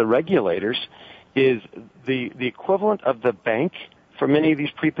stumps the regulators is the equivalent of the bank for many of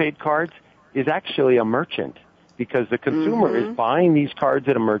these prepaid cards is actually a merchant, because the consumer is buying these cards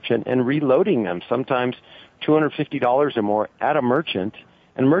at a merchant and reloading them, sometimes $250 or more at a merchant.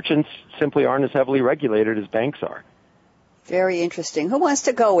 And merchants simply aren't as heavily regulated as banks are. Very interesting. Who wants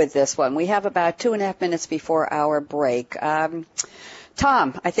to go with this one? We have about 2.5 minutes before our break.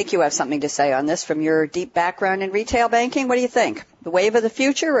 Tom, I think you have something to say on this from your deep background in retail banking. What do you think? The wave of the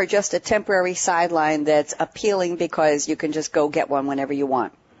future, or just a temporary sideline that's appealing because you can just go get one whenever you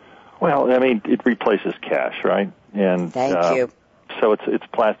want? Well, I mean, it replaces cash, right? And Thank you. So it's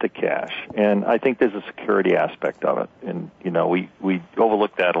plastic cash, and I think there's a security aspect of it, and you know we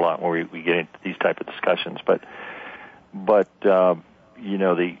overlook that a lot when we get into these type of discussions. But you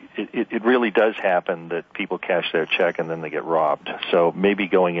know it really does happen that people cash their check and then they get robbed. So maybe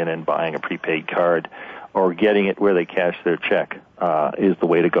going in and buying a prepaid card or getting it where they cash their check is the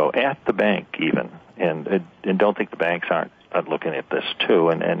way to go at the bank even, and don't think the banks aren't looking at this too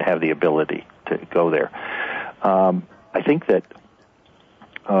and have the ability to go there. I think that.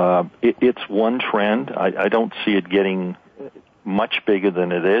 It's one trend. I don't see it getting much bigger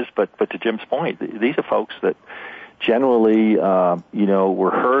than it is, but to Jim's point, these are folks that generally,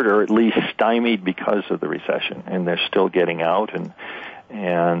 were hurt or at least stymied because of the recession, and they're still getting out, and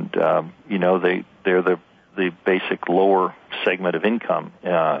they're the basic lower segment of income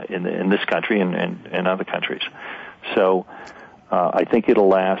in this country and other countries. So I think it'll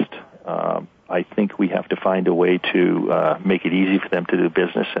last. I think we have to find a way to make it easy for them to do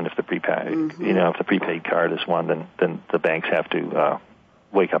business, and if the prepaid, if the prepaid card is one, then the banks have to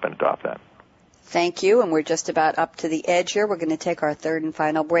wake up and adopt that. Thank you, and we're just about up to the edge here. We're going to take our third and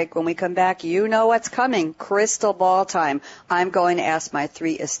final break. When we come back, you know what's coming. Crystal ball time. I'm going to ask my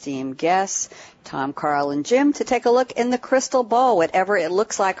three esteemed guests, Tom, Carl, and Jim, to take a look in the crystal ball, whatever it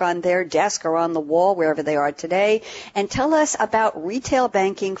looks like on their desk or on the wall, wherever they are today, and tell us about retail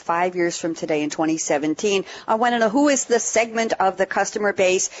banking 5 years from today in 2017. I want to know, who is the segment of the customer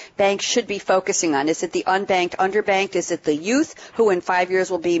base banks should be focusing on? Is it the unbanked, underbanked? Is it the youth, who in 5 years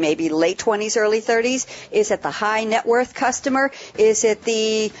will be maybe late 20s, early 30s? Is it the high net worth customer? Is it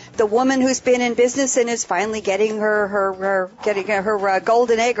the woman who's been in business and is finally getting her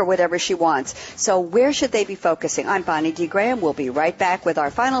golden egg or whatever she wants? So where should they be focusing? I'm Bonnie D. Graham. We'll be right back with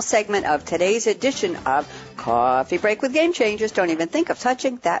our final segment of today's edition of Coffee Break with Game Changers. Don't even think of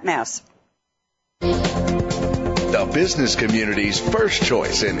touching that mouse. The business community's first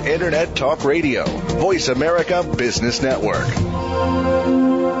choice in Internet Talk Radio. Voice America Business Network.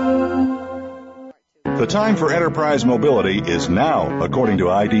 The time for enterprise mobility is now, according to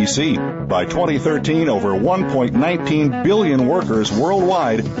IDC. By 2013, over 1.19 billion workers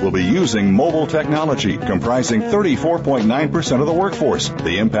worldwide will be using mobile technology, comprising 34.9% of the workforce.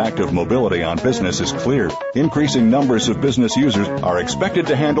 The impact of mobility on business is clear. Increasing numbers of business users are expected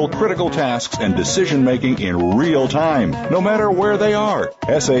to handle critical tasks and decision-making in real time, no matter where they are.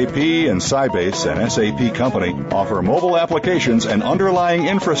 SAP and Sybase, an SAP company, offer mobile applications and underlying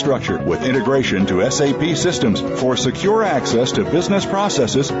infrastructure with integration to SAP systems for secure access to business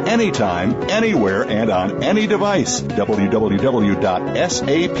processes anytime, anywhere, and on any device.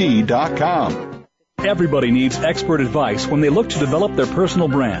 www.sap.com. Everybody needs expert advice when they look to develop their personal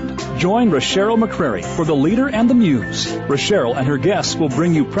brand. Join Rochelle McCrary for The Leader and the Muse. Rochelle and her guests will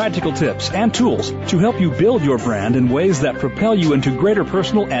bring you practical tips and tools to help you build your brand in ways that propel you into greater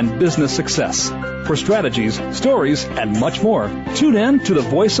personal and business success. For strategies, stories, and much more, tune in to the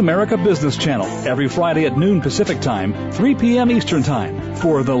Voice America Business Channel every Friday at noon Pacific Time, 3 p.m. Eastern Time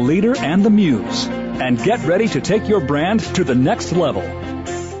for The Leader and the Muse. And get ready to take your brand to the next level.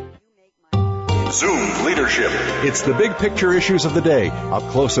 Zoom Leadership. It's the big picture issues of the day, up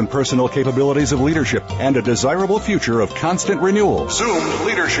close and personal capabilities of leadership, and a desirable future of constant renewal. Zoom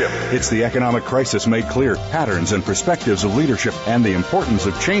Leadership. It's the economic crisis made clear, patterns and perspectives of leadership, and the importance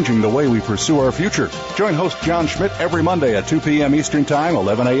of changing the way we pursue our future. Join host John Schmidt every Monday at 2 p.m. Eastern Time,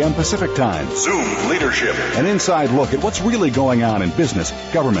 11 a.m. Pacific Time. Zoom Leadership. An inside look at what's really going on in business,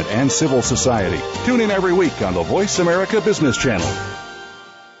 government, and civil society. Tune in every week on the Voice America Business Channel.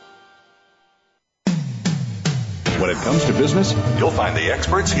 When it comes to business, you'll find the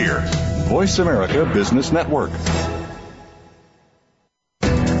experts here. Voice America Business Network.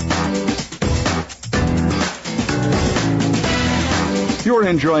 You're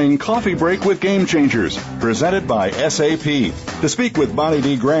enjoying Coffee Break with Game Changers, presented by SAP. To speak with Bonnie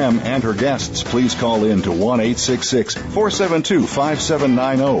D. Graham and her guests, please call in to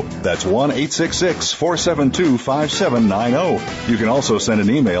 1-866-472-5790. That's 1-866-472-5790. You can also send an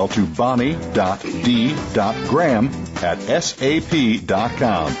email to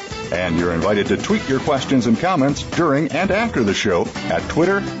bonnie.d.graham@sap.com. And you're invited to tweet your questions and comments during and after the show at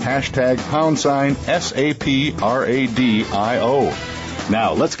Twitter, #SAPRADIO.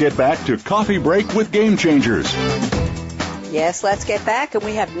 Now, let's get back to Coffee Break with Game Changers. Yes, let's get back, and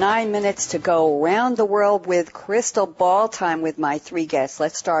we have 9 minutes to go around the world with crystal ball time with my three guests.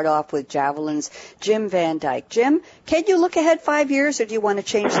 Let's start off with Javelin's Jim Van Dyke. Jim, can you look ahead 5 years, or do you want to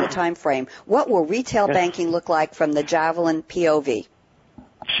change the time frame? What will retail banking look like from the Javelin POV?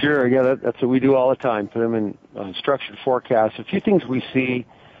 Sure, yeah, that's what we do all the time, put them in structured forecasts. A few things we see.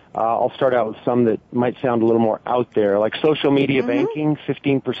 I'll start out with some that might sound a little more out there, like social media banking.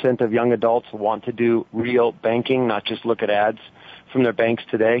 15% of young adults want to do real banking, not just look at ads from their banks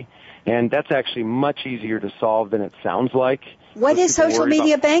today. And that's actually much easier to solve than it sounds like. What is social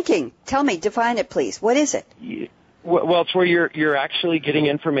media banking? Tell me, define it, please. What is it? Well, it's where you're actually getting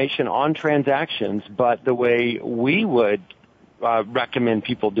information on transactions, but the way we would recommend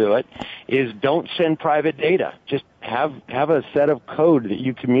people do it is don't send private data. Just have a set of code that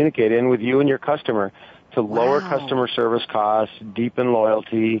you communicate in with you and your customer to lower customer service costs, deepen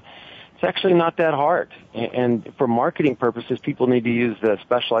loyalty. It's actually not that hard. And for marketing purposes, people need to use the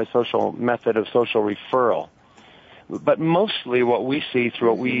specialized social method of social referral. But mostly what we see through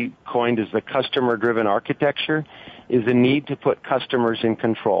what we coined as the customer-driven architecture is the need to put customers in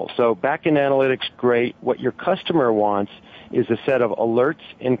control. So back-end analytics, great. What your customer wants is a set of alerts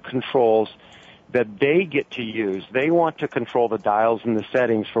and controls that they get to use. They want to control the dials and the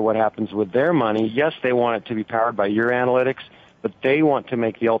settings for what happens with their money. Yes, they want it to be powered by your analytics, but they want to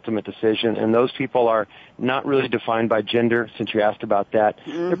make the ultimate decision, and those people are not really defined by gender, since you asked about that.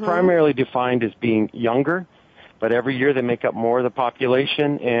 They're primarily defined as being younger, but every year they make up more of the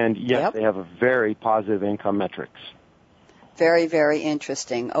population, and yes, they have a very positive income metrics. Very, very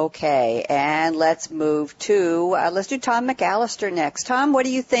interesting. Okay, and let's move to, let's do Tom McAllister next. Tom, what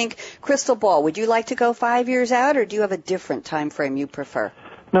do you think? Crystal ball, would you like to go 5 years out, or do you have a different time frame you prefer?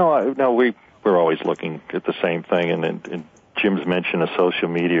 No, we're always looking at the same thing, and Jim's mention of social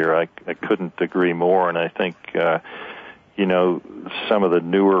media, I couldn't agree more, and I think, some of the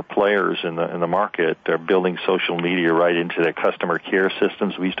newer players in the market are building social media right into their customer care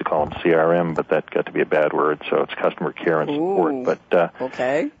systems. We used to call them CRM, but that got to be a bad word, so it's customer care and support.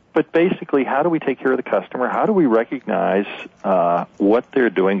 But basically, how do we take care of the customer? How do we recognize what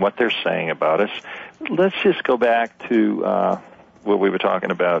they're doing, what they're saying about us? Let's just go back to what we were talking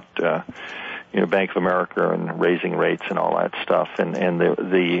about, Bank of America and raising rates and all that stuff, and the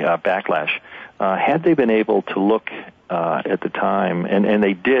backlash. Had they been able to look at the time, and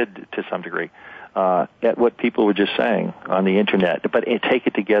they did to some degree, at what people were just saying on the Internet, but take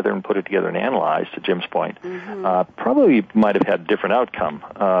it together and put it together and analyze, to Jim's point, probably might have had a different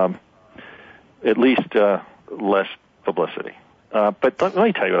outcome, at least less publicity. But let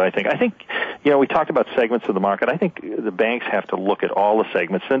me tell you what I think. I think, we talked about segments of the market. I think the banks have to look at all the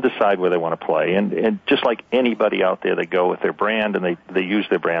segments and decide where they want to play. And just like anybody out there, they go with their brand and they use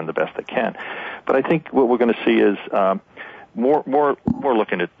their brand the best they can. But I think what we're going to see is more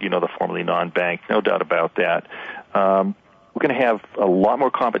looking at, the formerly non-bank, no doubt about that. We're going to have a lot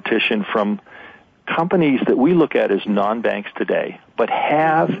more competition from companies that we look at as non-banks today, but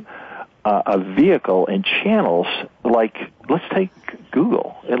have a vehicle and channels like, let's take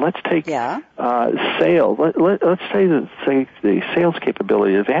Google and let's take sales. Let's say the sales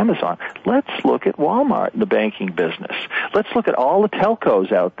capability of Amazon. Let's look at Walmart in the banking business. Let's look at all the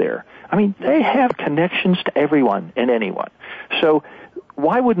telcos out there. I mean, they have connections to everyone and anyone. So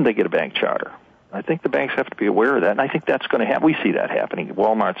why wouldn't they get a bank charter? I think the banks have to be aware of that, and I think that's going to happen. We see that happening.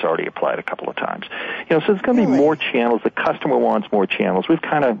 Walmart's already applied a couple of times. So there's going to be more channels. The customer wants more channels. We've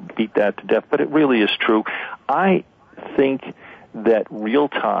kind of beat that to death, but it really is true. I think that real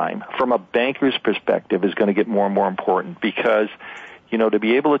time, from a banker's perspective, is going to get more and more important because, to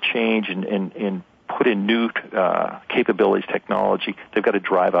be able to change and put in new capabilities, technology, they've got to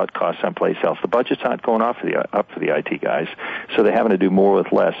drive out costs someplace else. The budget's not going up for the IT guys, so they're having to do more with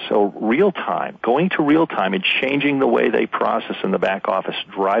less. So going to real time and changing the way they process in the back office,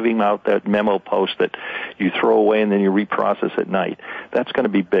 driving out that memo post that you throw away and then you reprocess at night, that's going to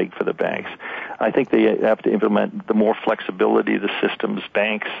be big for the banks. I think they have to implement the more flexibility of the systems,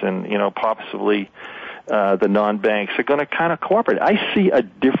 banks, and possibly the non-banks are going to kind of cooperate. I see a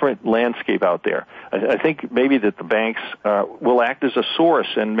different landscape out there. I think maybe that the banks will act as a source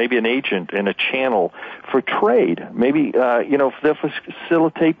and maybe an agent and a channel for trade. Maybe, they'll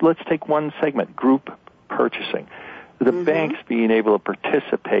facilitate, let's take one segment, group purchasing. The banks being able to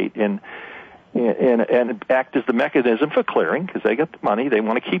participate in and act as the mechanism for clearing, because they got the money, they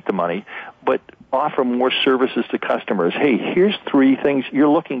want to keep the money, but offer more services to customers. Hey, here's 3 things. You're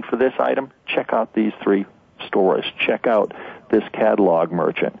looking for this item? Check out these 3 stores. Check out this catalog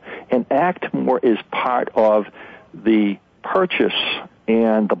merchant. And act more as part of the purchase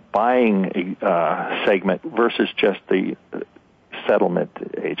and the buying segment versus just the settlement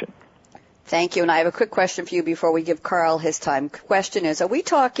agent. Thank you. And I have a quick question for you before we give Carl his time. Question is, are we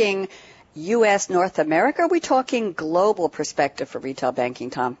talking U.S., North America? Are we talking global perspective for retail banking,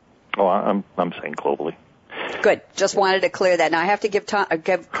 Tom? Oh, I'm saying globally. Good. Just wanted to clear that. Now I have to give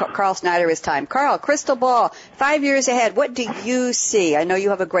Carl Snyder his time. Carl, crystal ball, 5 years ahead. What do you see? I know you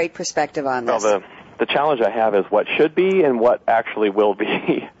have a great perspective on this. Well, the challenge I have is what should be and what actually will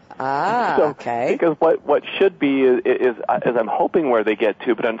be. Okay. Because what should be is I'm hoping where they get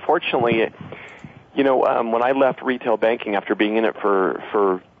to, but unfortunately, when I left retail banking after being in it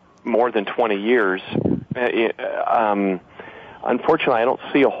for more than 20 years, unfortunately, I don't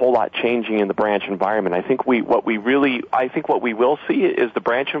see a whole lot changing in the branch environment. I think what we will see is the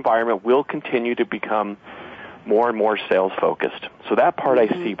branch environment will continue to become more and more sales focused. So that part I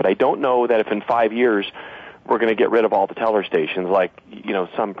see, but I don't know that if in 5 years we're going to get rid of all the teller stations like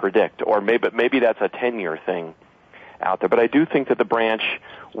some predict, or maybe that's a 10-year thing out there. But I do think that the branch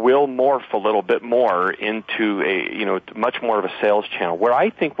will morph a little bit more into much more of a sales channel.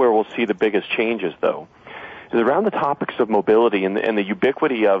 Where we'll see the biggest changes, though, is around the topics of mobility and the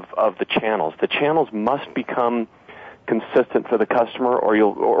ubiquity of the channels. The channels must become consistent for the customer,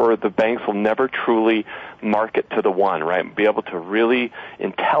 or the banks will never truly market to the one, right? Be able to really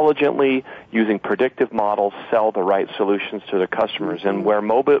intelligently, using predictive models, sell the right solutions to their customers. And where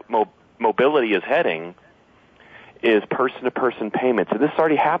mobility is heading is person-to-person payments. And this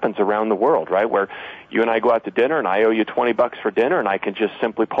already happens around the world, right? Where you and I go out to dinner and I owe you $20 for dinner, and I can just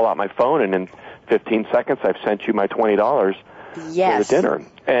simply pull out my phone and in 15 seconds I've sent you my $20 for the dinner.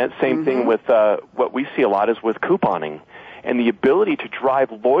 And same thing with what we see a lot is with couponing. And the ability to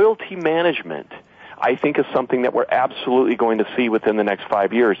drive loyalty management, I think, is something that we're absolutely going to see within the next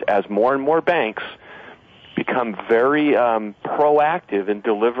 5 years as more and more banks become very proactive in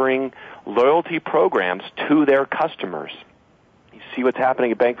delivering loyalty programs to their customers. You see what's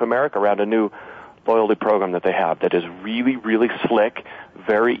happening at Bank of America around a new loyalty program that they have that is really, really slick,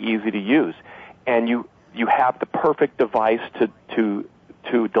 very easy to use. And you have the perfect device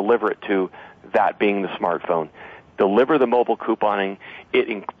to deliver it to, that being the smartphone. Deliver the mobile couponing. It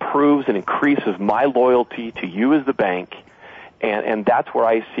improves and increases my loyalty to you as the bank, and that's where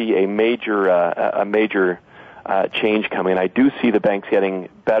I see a major change coming. I do see the banks getting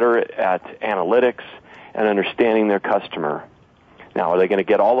better at analytics and understanding their customer. Now, are they going to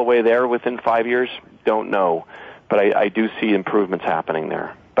get all the way there within 5 years? Don't know. But I do see improvements happening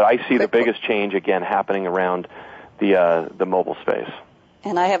there. But I see the biggest change, again, happening around the mobile space.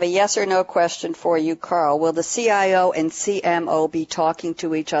 And I have a yes or no question for you, Carl. Will the CIO and CMO be talking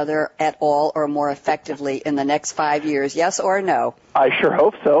to each other at all or more effectively in the next 5 years? Yes or no? I sure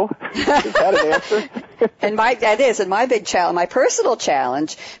hope so. Is that an answer? And my big challenge, my personal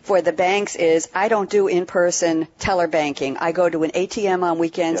challenge for the banks is I don't do in-person teller banking. I go to an ATM on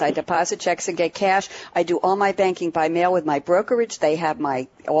weekends. Yes. I deposit checks and get cash. I do all my banking by mail with my brokerage. They have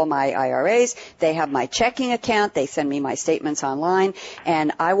all my IRAs. They have my checking account. They send me my statements online.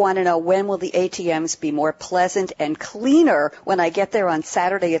 And I want to know, when will the ATMs be more pleasant and cleaner when I get there on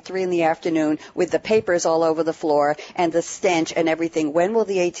Saturday at 3 in the afternoon with the papers all over the floor and the stench and everything? When will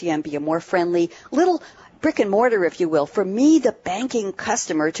the ATM be a more friendly little brick and mortar, if you will, for me, the banking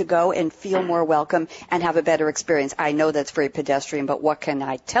customer, to go and feel more welcome and have a better experience? I know that's very pedestrian, but what can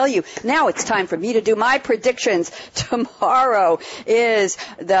I tell you? Now it's time for me to do my predictions. Tomorrow is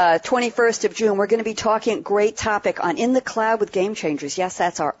the 21st of June. We're going to be talking, great topic, on In the Cloud with Game Changers. Yes,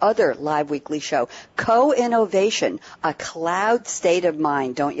 that's our other live weekly show. Co-innovation, a cloud state of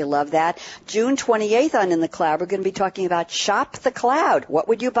mind. Don't you love that? June 28th on In the Cloud, we're going to be talking about Shop the Cloud. What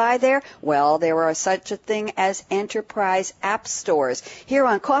would you buy there? Well, there are such a thing as enterprise app stores. Here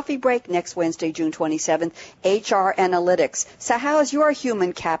on Coffee Break next Wednesday, June 27th, HR analytics. So how is your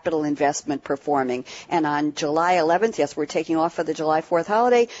human capital investment performing? And on July 11th, yes, we're taking off for the July 4th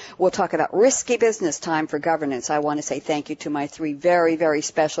holiday, we'll talk about risky business, time for governance. I want to say thank you to my three very, very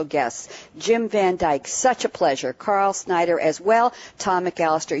special guests. Jim Van Dyke, such a pleasure. Carl Snyder as well. Tom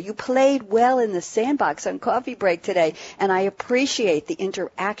McAllister, you played well in the sandbox on Coffee Break today, and I appreciate the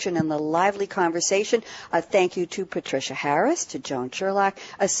interaction and the lively conversation. A thank you to Patricia Harris, to Joan Sherlock.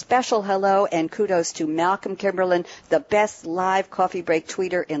 A special hello and kudos to Malcolm Kimberlin, the best live Coffee Break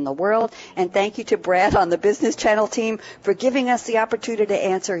tweeter in the world. And thank you to Brad on the Business Channel team for giving us the opportunity to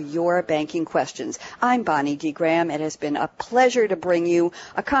answer your banking questions. I'm Bonnie D. Graham. It has been a pleasure to bring you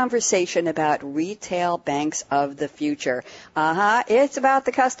a conversation about retail banks of the future. It's about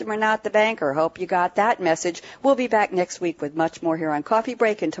the customer, not the banker. Hope you got that message. We'll be back next week with much more here on Coffee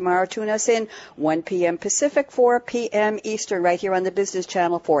Break. And tomorrow, tune us in 1 p.m. Pacific, 4 p.m. Eastern, right here on the Business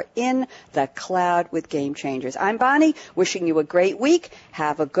Channel for In the Cloud with Game Changers. I'm Bonnie, wishing you a great week.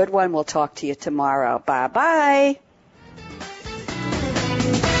 Have a good one. We'll talk to you tomorrow. Bye-bye.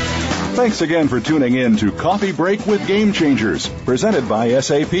 Thanks again for tuning in to Coffee Break with Game Changers, presented by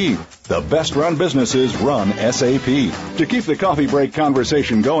SAP. The best-run businesses run SAP. To keep the Coffee Break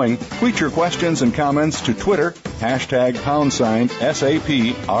conversation going, tweet your questions and comments to Twitter, #SAPRADIO.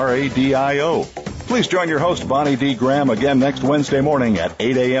 Please join your host, Bonnie D. Graham, again next Wednesday morning at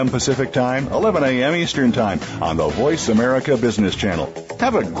 8 a.m. Pacific Time, 11 a.m. Eastern Time on the Voice America Business Channel.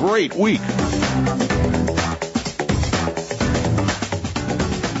 Have a great week.